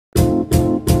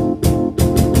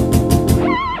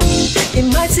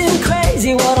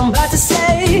to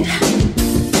say.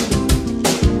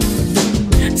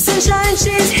 Sunshine,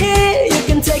 she's here, you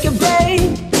can take a break.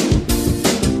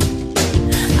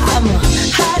 I'm a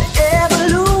hot air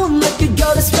balloon that could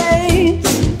go to space.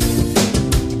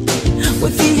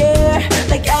 With the air,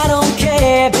 like I don't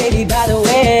care, baby, by the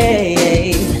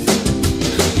way.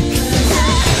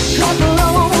 Clap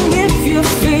along if you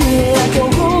feel like a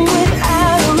room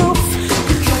without a roof.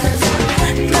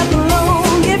 Clap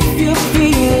along if you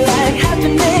feel like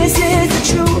happiness is the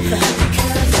truth.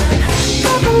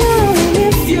 Clap along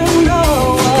if you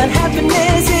know what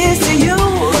happiness is to you.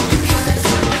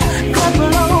 Clap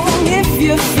along if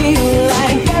you feel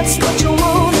like that's what you want.